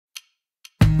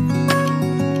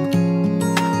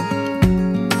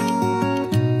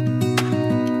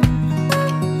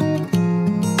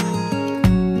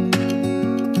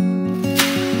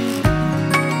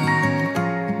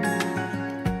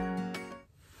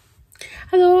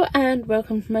Hello and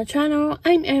welcome to my channel.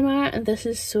 I'm Emma and this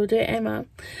is So Do Emma.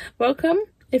 Welcome.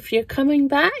 If you're coming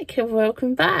back,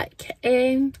 welcome back.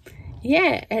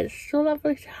 Yeah, it's so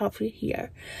lovely to have you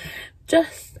here.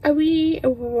 Just a wee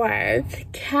word,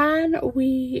 can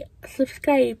we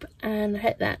subscribe and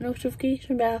hit that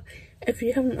notification bell if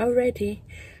you haven't already?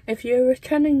 If you're a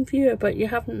returning viewer but you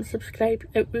haven't subscribed,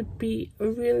 it would be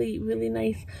really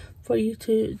nice for you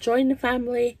to join the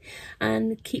family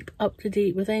and keep up to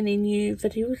date with any new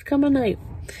videos coming out.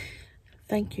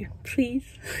 Thank you, please.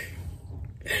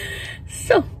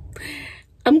 So,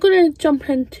 I'm going to jump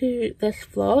into this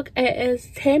vlog. It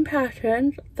is 10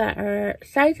 patterns that are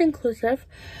size inclusive.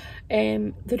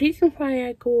 The reason why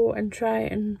I go and try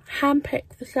and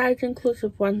handpick the size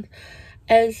inclusive ones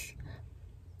is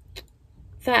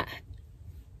that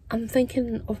I'm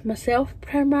thinking of myself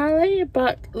primarily,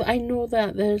 but I know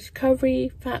that there's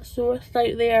curvy, fat source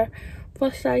out there,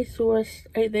 plus size source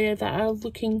out there that are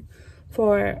looking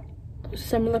for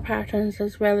similar patterns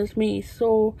as well as me.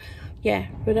 So yeah,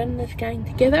 we're in this gang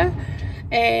together.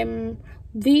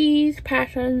 These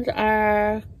patterns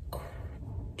are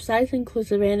size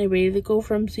inclusive anyway. They go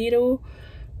from 0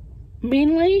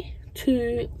 mainly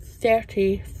to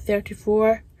 30,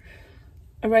 34,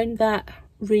 around that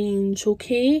range.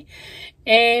 Okay,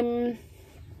 okay,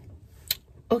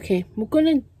 we're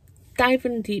gonna dive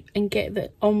in deep and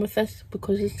get on with this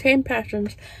because there's 10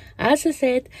 patterns as I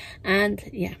said, and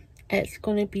yeah, it's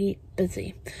gonna be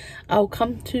busy. I'll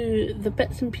come to the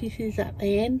bits and pieces at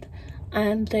the end,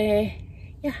 and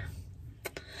yeah.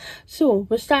 So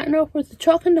we're starting off with the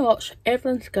Chalk and Notch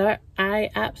Evelyn skirt. I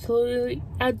absolutely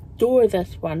adore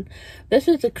this one. This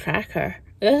is a cracker.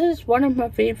 This is one of my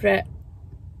favourite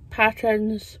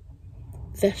patterns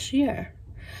this year.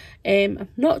 I've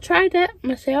not tried it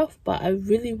myself, but I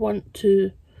really want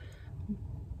to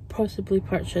possibly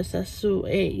purchase this. So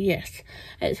yes,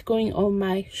 it's going on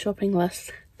my shopping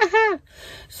list.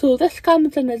 So this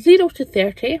comes in a 0 to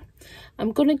 30.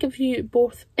 I'm going to give you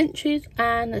both inches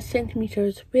and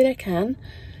centimetres where I can.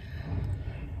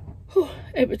 Oh,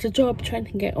 it was a job trying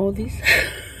to get all these.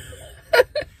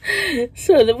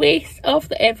 So the waist of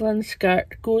the Evelyn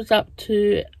skirt goes up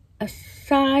to a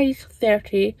size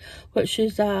 30, which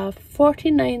is a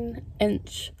 49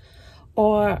 inch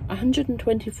or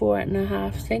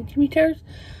 124.5 centimetres,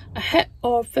 a hip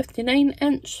of 59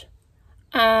 inch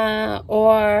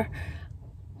or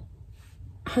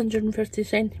 150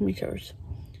 centimetres.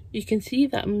 You can see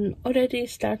that I'm already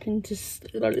starting to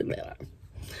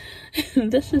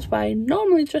this is why I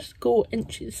normally just go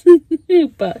inches.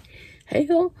 But hey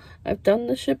ho, I've done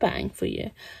the shebang for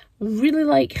you. Really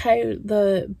like how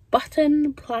the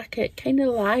button placket kind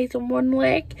of lies on one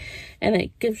leg and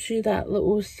it gives you that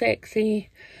little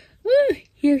sexy, oh,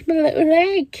 here's my little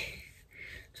leg.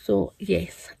 So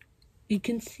yes, you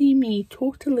can see me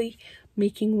totally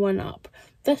making one up.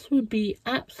 This would be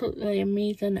absolutely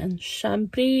amazing in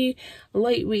chambray,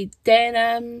 lightweight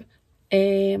denim,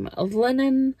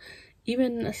 linen,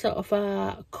 even a sort of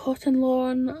a cotton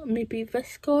lawn, maybe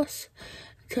viscose.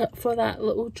 For that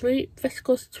little drape,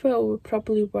 viscose twill would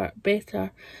probably work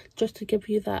better, just to give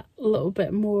you that little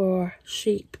bit more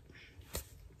shape.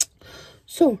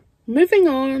 So moving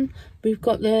on, we've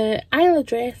got the Isla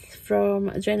dress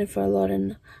from Jennifer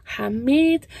Lauren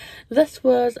Handmade. This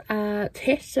was a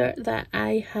tester that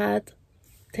I had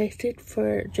tested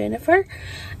for Jennifer.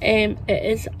 It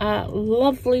is a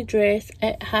lovely dress.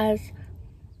 It has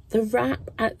the wrap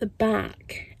at the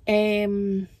back,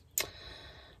 and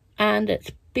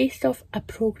it's based off a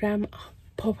program. Oh,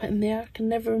 pop it in there, I can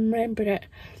never remember it,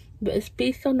 but it's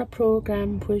based on a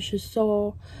program where she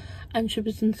saw and she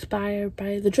was inspired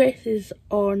by the dresses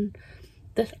on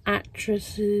this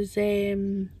actress's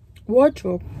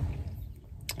wardrobe.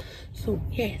 So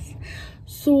yes,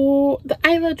 so the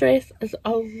Isla dress is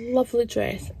a lovely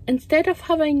dress. Instead of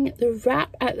having the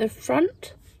wrap at the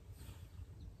front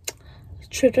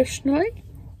traditionally,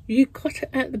 you cut it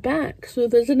at the back, so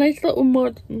there's a nice little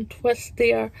modern twist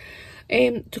there.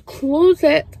 To close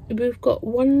it, we've got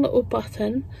one little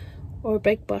button, or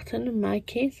big button in my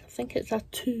case. I think it's a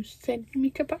 2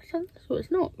 centimetre button, so it's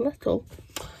not little.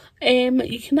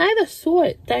 You can either sew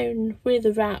it down where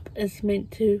the wrap is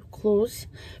meant to close,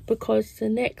 because the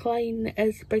neckline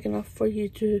is big enough for you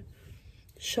to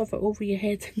shove it over your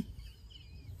head.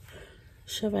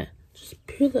 Shove it, just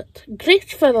pull it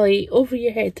gracefully over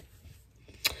your head.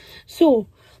 So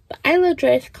the Isla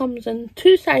dress comes in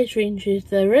 2 size ranges.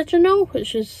 The original,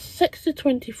 which is 6 to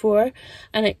 24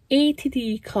 and at A to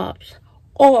D cups,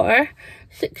 or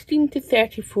 16 to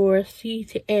 34 C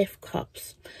to F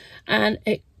cups, and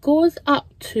it goes up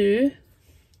to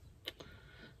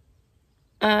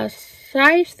a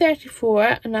size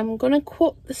 34, and I'm going to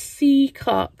quote the C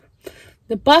cup.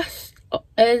 The bust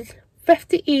is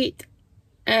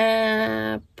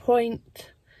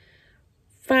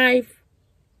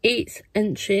 58.58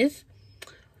 inches,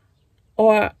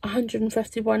 or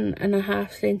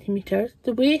 151.5 centimeters.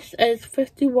 The waist is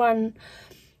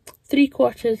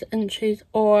 51.75 inches,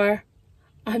 or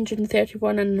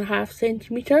 131.5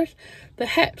 centimeters. The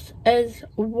hips is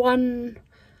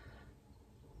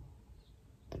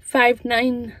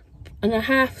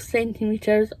 159.5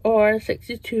 centimeters, or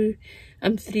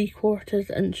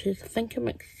 62.75 inches. I think I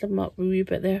mixed them up a wee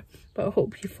bit there, but I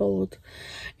hope you followed.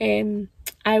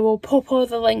 I will pop all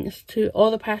the links to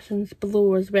all the patterns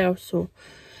below as well, so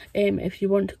if you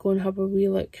want to go and have a wee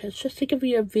look, it's just to give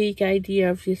you a vague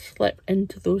idea. If you slip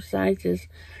into those sizes,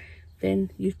 then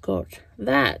you've got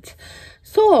that.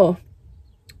 So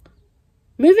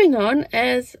moving on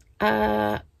is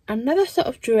another sort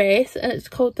of dress, and it's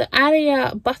called the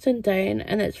Aria button down,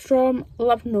 and it's from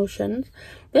Love Notions.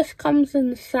 This comes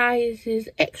in sizes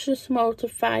extra small to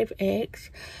 5X,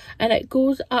 and it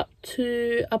goes up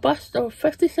to a bust of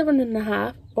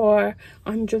 57.5 or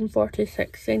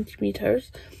 146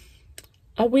 centimeters,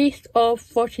 a waist of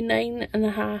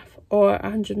 49.5 or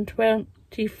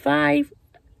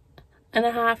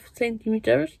 125.5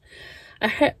 centimeters, a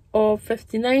hip of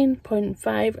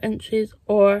 59.5 inches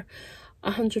or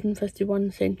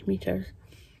 151 centimeters.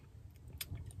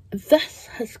 This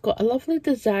has got a lovely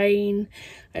design.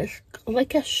 It's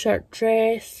like a shirt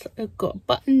dress. It's got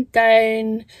button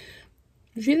down.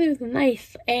 Really, really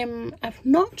nice. I've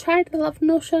not tried the Love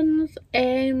Notions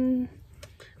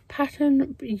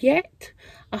pattern yet.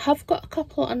 I have got a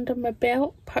couple under my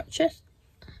belt purchased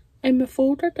in my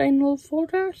folder, download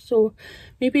folder, so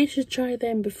maybe I should try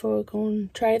them before I go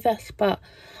and try this. But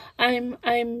I'm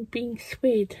being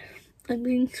swayed. I'm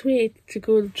being swayed to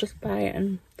go just buy it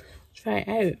and try it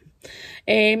out.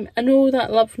 I know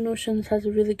that Love Notions has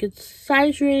a really good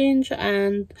size range,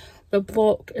 and the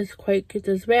block is quite good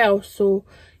as well, so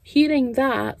hearing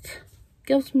that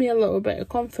gives me a little bit of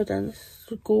confidence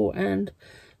to go and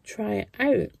try it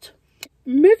out.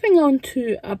 Moving on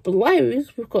to a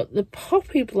blouse, we've got the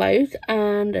Poppy blouse,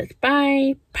 and it's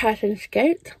by Pattern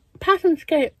Scout. Pattern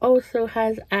Scout also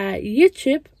has a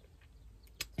YouTube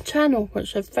channel,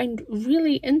 which I've found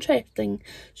really interesting.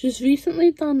 She's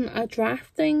recently done a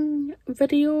drafting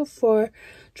video for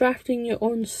drafting your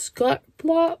own skirt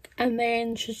block, and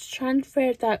then she's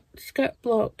transferred that skirt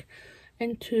block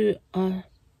into a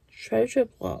trouser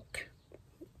block,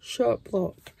 short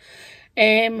block.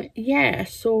 Yeah,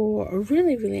 so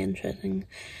really, really interesting.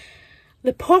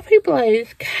 The Poppy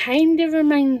blouse kind of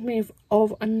reminds me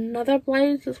of another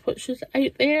blouse which is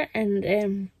out there,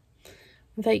 and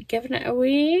without giving it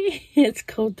away, it's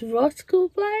called the Roscoe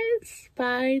blouse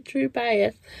by True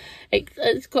Bias.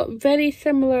 It's got very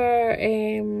similar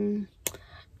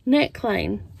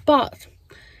neckline, but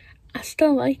I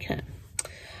still like it.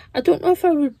 I don't know if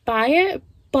I would buy it,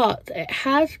 but it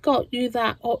has got you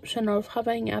that option of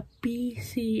having a B,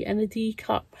 C and a D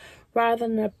cup, rather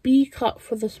than a B cup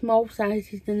for the small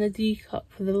sizes and a D cup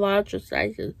for the larger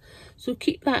sizes. So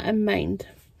keep that in mind.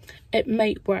 It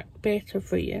might work better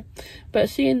for you. But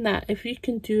saying that, if you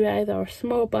can do either a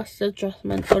small bust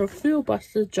adjustment or a full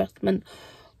bust adjustment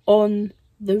on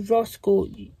the Roscoe,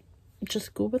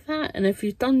 just go with that. And if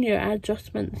you've done your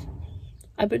adjustments,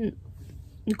 I wouldn't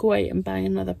go out and buy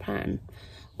another pattern.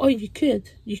 Or you could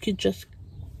just,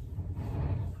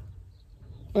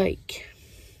 like,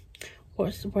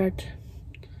 what's the word?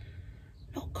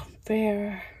 Not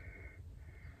compare.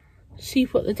 See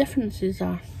what the differences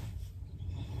are.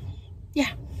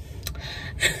 Yeah.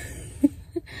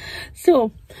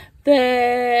 So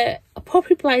the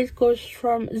Poppy blouse goes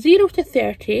from 0 to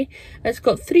 30. It's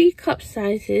got 3 cup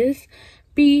sizes,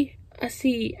 B, a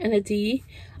C and a D.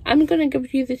 I'm going to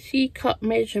give you the C cup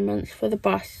measurements for the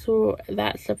bust. So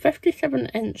that's a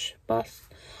 57-inch bust,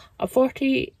 a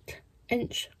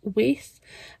 48-inch waist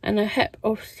and a hip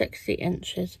of 60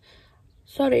 inches.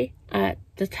 Sorry, at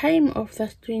the time of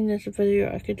this doing this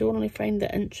video I could only find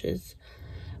the inches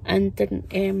and didn't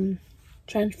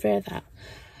transfer that.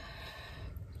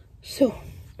 So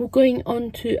we're going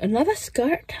on to another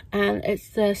skirt, and it's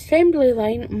the Assembly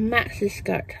Line maxi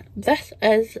skirt. This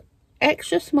is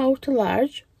extra small to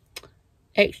large,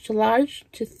 extra large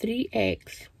to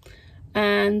 3X,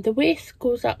 and the waist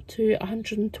goes up to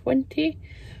 120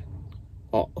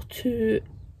 to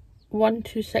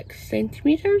 126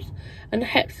 centimeters, and the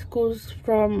hips goes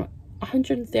from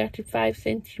 135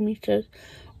 centimeters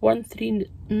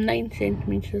 139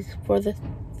 centimeters for the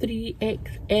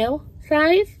 3XL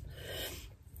size.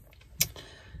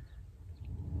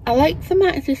 I like the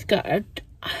maxi skirt.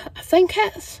 I think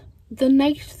it's the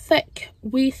nice thick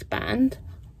waistband,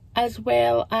 as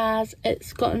well as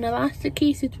it's got an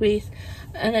elasticated waist,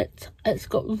 and it's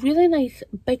got really nice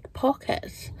big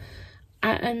pockets,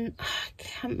 and I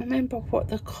can't remember what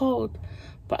they're called,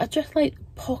 but I just like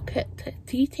pocket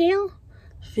detail.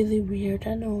 It's really weird,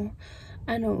 I know,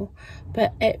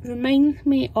 but it reminds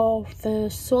me of the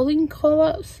sewing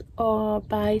call-ups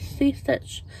by Stay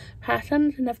Stitch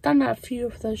Patterns, and I've done a few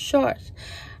of those shorts,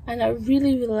 and I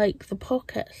really like the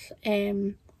pockets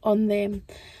on them.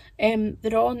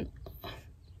 They're on,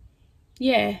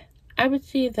 yeah, I would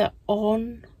say they're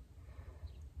on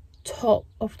top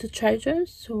of the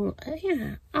trousers, so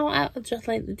yeah, I just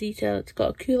like the detail. It's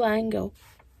got a cool angle,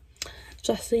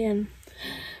 just saying.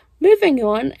 Moving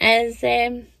on is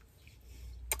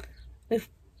we've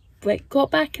like got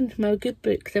back into my good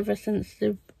books ever since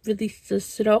they've released the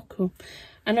Sirocco,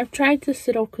 and I've tried the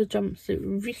Sirocco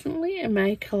jumpsuit recently in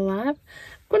my collab.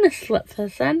 I'm going to slip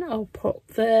this in. I'll pop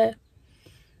the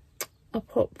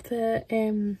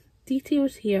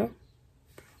details here.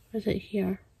 Is it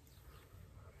here?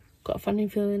 Got a funny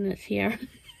feeling it's here.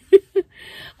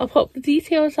 I'll pop the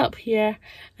details up here,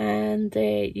 and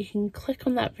you can click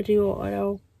on that video, or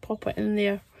I'll pop it in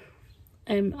there.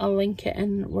 I'll link it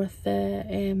in with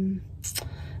the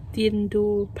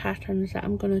Doe patterns that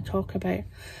I'm going to talk about,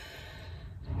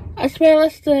 as well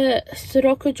as the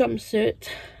Sirocco jumpsuit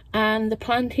and the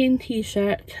plantain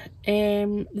t-shirt.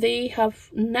 They have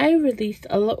now released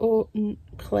a little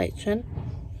collection,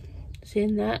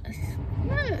 saying that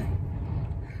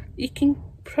you can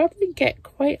probably get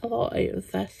quite a lot out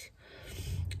of this,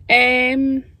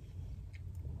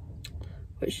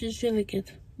 which is really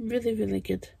good, really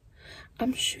good.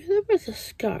 I'm sure there was a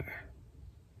skirt.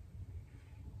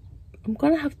 I'm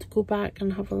gonna have to go back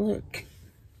and have a look.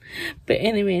 But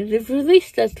anyway, they've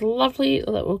released this lovely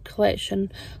little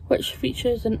collection which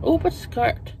features an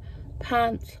overskirt,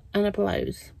 pants and a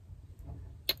blouse.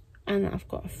 And I've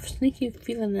got a sneaky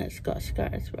feeling that it's got a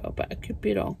skirt as well, but I could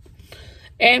be wrong.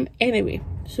 Anyway,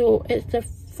 so it's the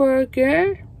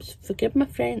fourrure, forgive my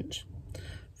French,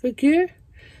 fourrure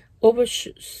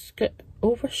overshirt,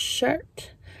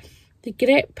 the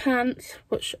grape pants,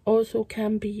 which also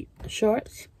can be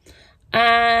shorts,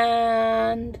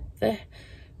 and the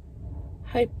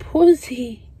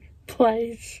hyposy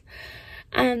blouse.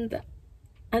 And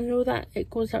I know that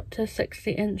it goes up to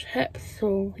 60-inch hips,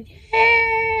 so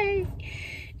yay!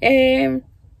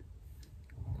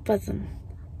 Buzzing.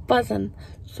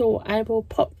 So I will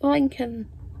pop the link in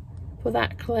for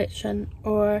that collection,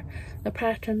 or the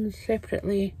patterns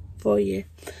separately for you,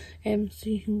 so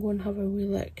you can go and have a wee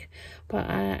look. But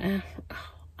I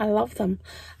love them.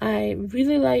 I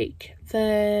really like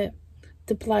the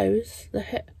blouse, the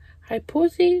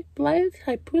hyposy blouse,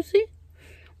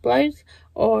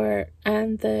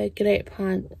 and the grape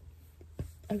pant.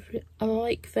 I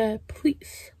like the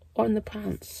pleats on the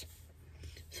pants,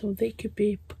 so they could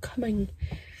be becoming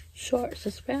shorts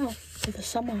as well for the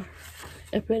summer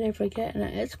if we're ever getting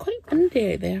it. It's quite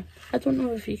windy out there. I don't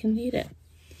know if you can hear it.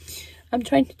 I'm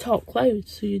trying to talk loud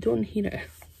so you don't hear it.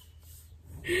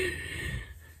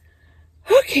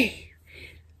 Okay,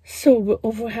 so we're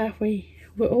over halfway.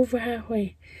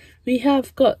 We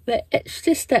have got the Itch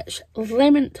to Stitch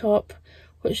lemon top,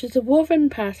 which is a woven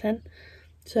pattern.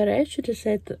 Sorry, I should have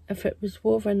said that if it was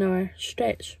woven or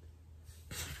stretch.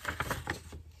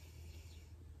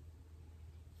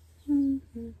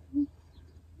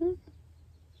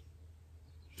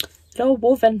 They're all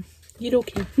woven. You're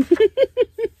okay.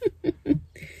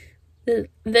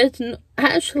 There's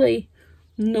actually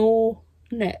no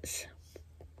knits.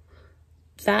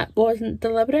 That wasn't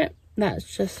deliberate.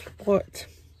 That's just what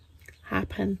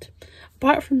happened.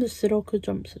 Apart from the Sirocco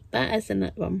jumpsuit, that is a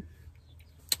knit one.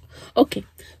 Okay,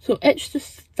 so Itch to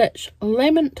Stitch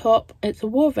lemon top. It's a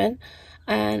woven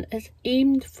and it's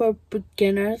aimed for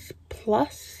beginners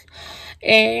plus.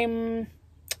 I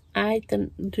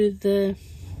didn't do the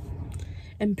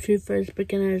improvers,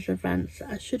 beginners, advanced.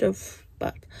 I should have,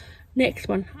 but next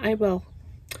one I will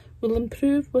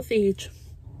improve with age.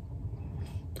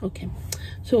 Okay,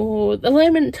 so the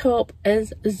lemon top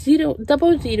is 0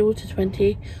 to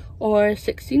 20 or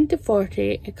 16 to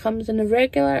 40. It comes in a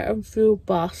regular and full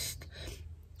bust.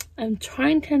 I'm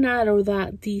trying to narrow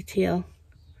that detail.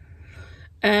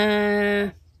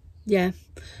 Yeah,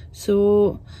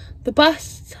 so the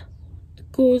bust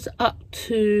goes up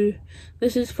to,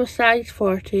 this is for size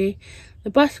 40,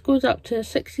 the bust goes up to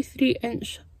 63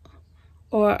 inch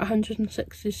or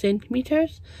 160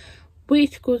 centimeters.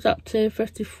 Weight goes up to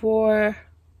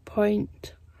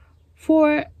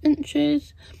 54.4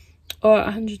 inches or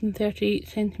 138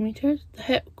 centimeters. The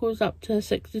hip goes up to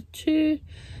 62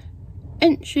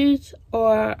 inches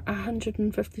or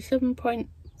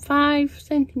 157.5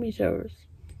 centimeters.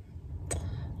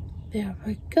 There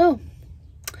we go.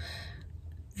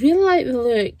 Really like the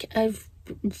look.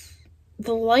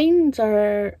 The lines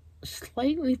are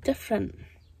slightly different.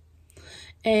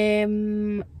 I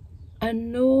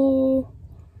know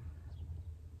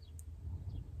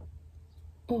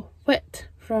Wit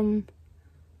from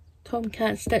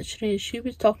Tomcat Stitchery, she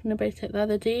was talking about it the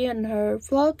other day in her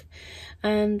vlog,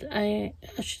 and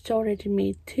she's already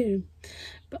made two,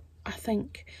 but I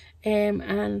think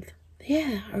and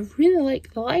yeah, I really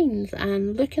like the lines,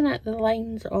 and looking at the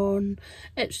lines on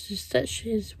It's the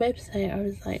Stitches website, I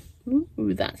was like,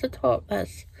 ooh, that's a top,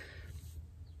 that's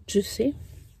juicy.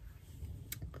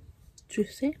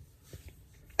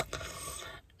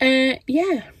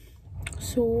 Yeah,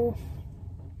 so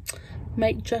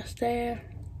might just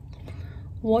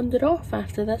wander off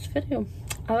after this video.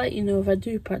 I'll let you know if I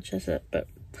do purchase it, but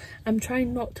I'm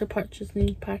trying not to purchase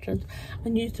these patterns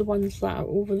and use the ones that are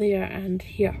over there and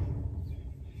here.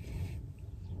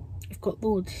 I've got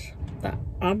loads that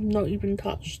I'm not even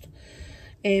touched.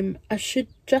 I should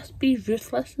just be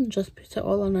ruthless and just put it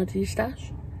all on a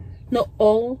D-stash. Not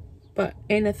all, but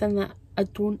anything that I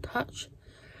don't touch.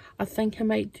 I think I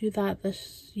might do that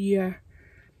this year.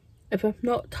 If I've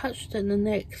not touched it in the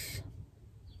next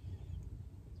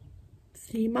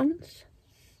 3 months,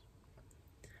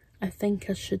 I think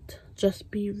I should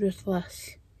just be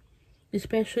ruthless.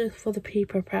 Especially for the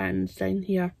paper patterns down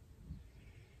here.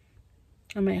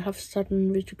 I might have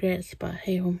sudden regrets, but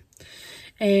hey ho.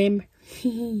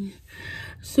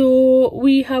 So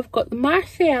we have got the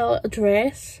Marcel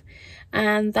dress,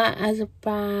 and that is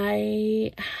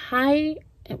by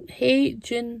Hey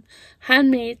June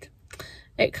Handmade.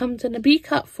 It comes in a B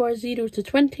cut for 0 to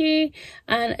 20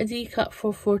 and a D cut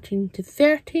for 14 to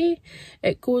 30.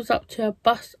 It goes up to a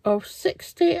bust of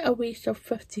 60, a waist of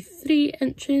 53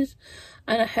 inches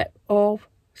and a hip of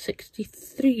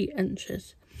 63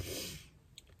 inches.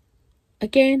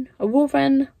 Again, a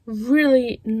woven,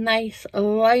 really nice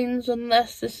lines on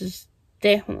this. This is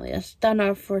definitely a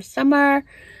stunner for summer.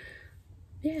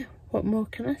 Yeah, what more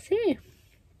can I say?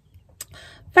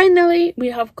 Finally, we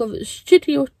have got the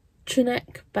Studio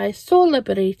Tunic by Soul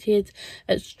Liberated.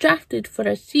 It's drafted for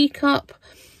a C cup.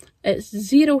 It's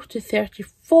 0 to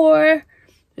 34,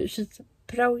 which is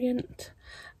brilliant.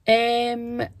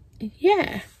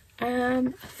 Yeah,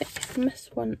 I think I've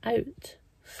missed one out.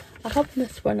 I have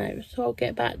missed one out, so I'll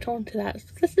get back onto that.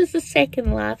 This is the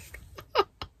second last.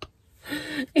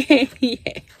 Yeah,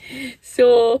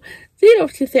 so 0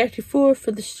 to 34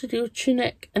 for the Studio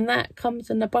Tunic, and that comes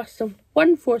in a bust of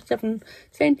 147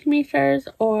 centimeters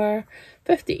or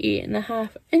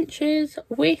 58.5 inches,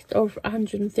 weight of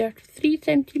 133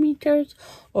 centimeters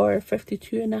or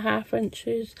 52.5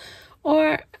 inches,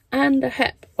 and a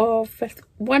hip of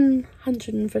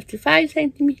 155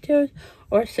 centimeters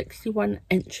or 61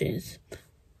 inches.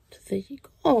 So there you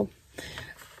go.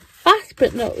 Last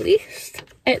but not least,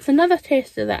 it's another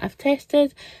tester that I've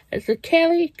tested. It's the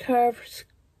Kelly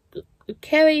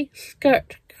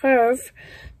Skirt Curve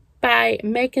by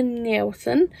Megan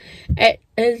Nelson. It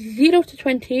is 0 to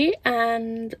 20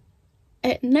 and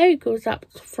it now goes up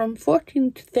from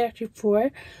 14 to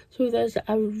 34. So there's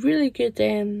a really good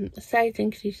size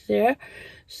increase there.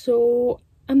 So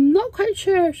I'm not quite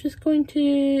sure if she's going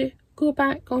to go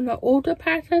back on her older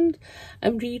patterns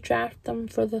and redraft them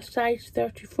for the size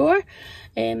 34.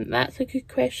 That's a good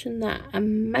question that I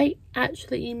might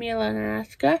actually email and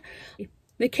ask her.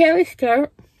 The Kelly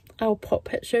skirt, I'll pop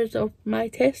pictures of my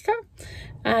tester.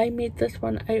 I made this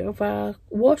one out of a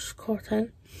wash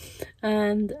cotton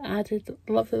and added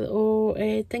lovely little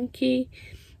dinky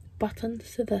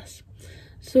buttons to this.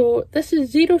 So this is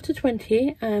 0 to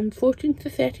 20 and 14 to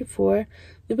 34.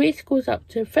 The waist goes up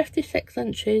to 56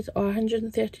 inches or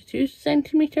 132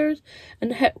 centimeters,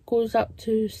 and the hip goes up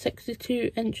to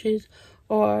 62 inches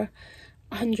or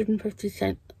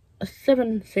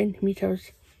 157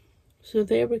 centimeters. So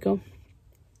there we go.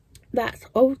 That's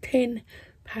all 10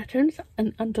 patterns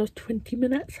in under 20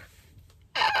 minutes.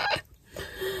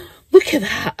 Look at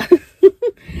that.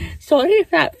 Sorry if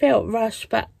that felt rushed,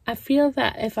 but I feel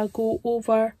that if I go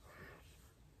over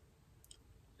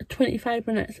 25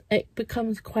 minutes it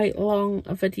becomes quite long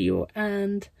a video,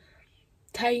 and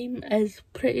time is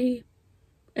pretty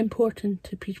important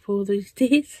to people these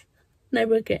days. Now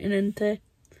we're getting into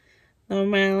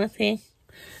normality.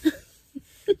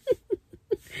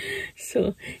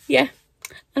 So yeah,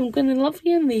 I'm going to love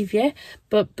you and leave you.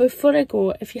 But before I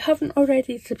go, if you haven't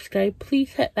already subscribed,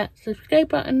 please hit that subscribe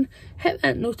button, hit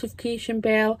that notification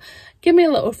bell, give me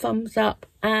a little thumbs up,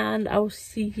 and I'll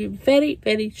see you very,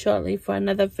 very shortly for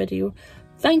another video.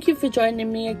 Thank you for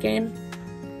joining me again.